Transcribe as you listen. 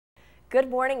Good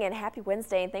morning and happy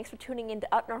Wednesday, and thanks for tuning in to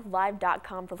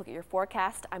UpNorthLive.com for a look at your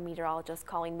forecast. I'm meteorologist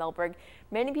Colleen Melberg.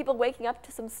 Many people waking up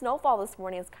to some snowfall this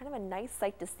morning. It's kind of a nice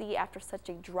sight to see after such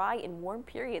a dry and warm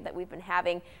period that we've been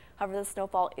having. However, the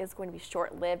snowfall is going to be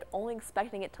short-lived, only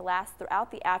expecting it to last throughout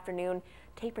the afternoon,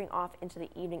 tapering off into the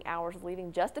evening hours,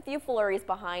 leaving just a few flurries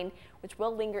behind, which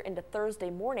will linger into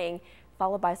Thursday morning,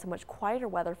 followed by some much quieter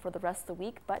weather for the rest of the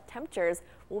week, but temperatures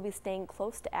will be staying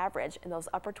close to average in those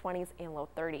upper 20s and low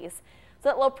 30s. So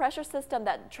that low pressure system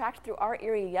that tracked through our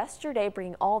area yesterday,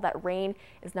 bringing all that rain,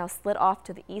 is now slid off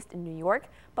to the east in New York.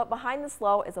 But behind this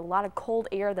low is a lot of cold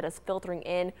air that is filtering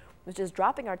in, which is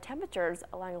dropping our temperatures,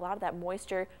 allowing a lot of that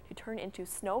moisture to turn into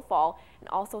snowfall, and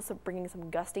also bringing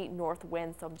some gusty north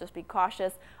winds. So just be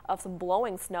cautious of some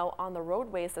blowing snow on the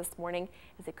roadways this morning,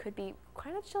 as it could be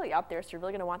kind of chilly out there. So you're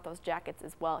really going to want those jackets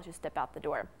as well as you step out the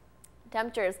door.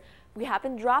 Temperatures, we have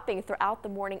been dropping throughout the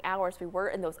morning hours. We were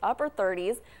in those upper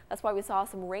 30s. That's why we saw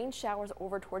some rain showers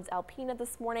over towards Alpena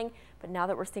this morning. But now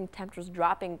that we're seeing temperatures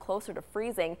dropping closer to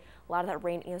freezing, a lot of that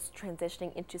rain is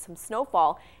transitioning into some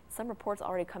snowfall. Some reports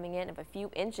already coming in of a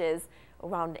few inches,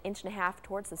 around 1.5 inches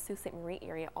towards the Sault Ste. Marie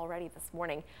area already this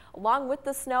morning. Along with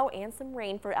the snow and some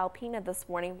rain for Alpena this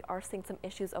morning, we are seeing some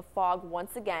issues of fog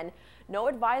once again.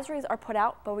 No advisories are put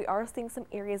out, but we are seeing some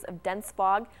areas of dense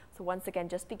fog. So once again,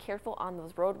 just be careful on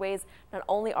those roadways. Not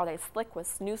only are they slick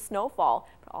with new snowfall,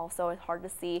 but also it's hard to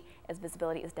see as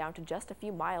visibility is down to just a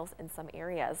few miles in some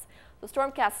areas. The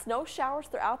stormcast snow showers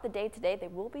throughout the day today. They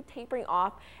will be tapering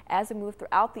off as we move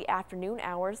throughout the afternoon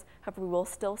hours. However, we will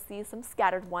still see some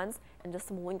scattered ones and just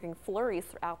some lingering flurries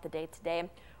throughout the day today.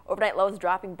 Overnight lows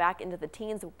dropping back into the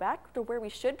teens, back to where we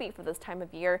should be for this time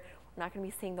of year. We're not going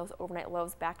to be seeing those overnight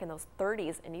lows back in those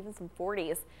 30s and even some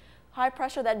 40s. High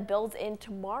pressure then builds in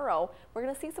tomorrow. We're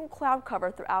going to see some cloud cover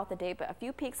throughout the day, but a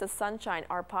few peaks of sunshine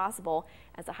are possible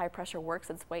as the high pressure works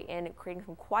its way in, creating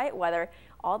some quiet weather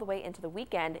all the way into the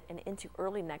weekend and into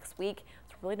early next week.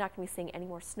 So we're really not going to be seeing any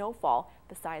more snowfall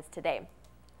besides today.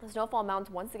 The snowfall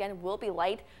amounts once again will be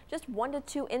light, just 1 to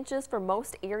 2 inches for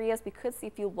most areas. We could see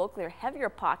a few locally or heavier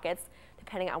pockets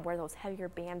depending on where those heavier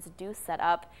bands do set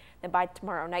up. Then by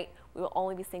tomorrow night, we will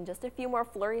only be seeing just a few more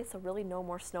flurries, so really no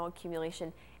more snow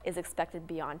accumulation is expected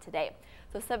beyond today.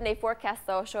 So 7-day forecast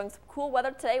though showing some cool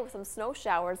weather today with some snow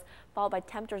showers, followed by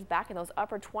temperatures back in those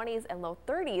upper 20s and low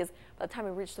 30s by the time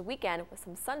we reach the weekend, with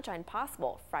some sunshine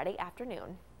possible Friday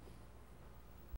afternoon.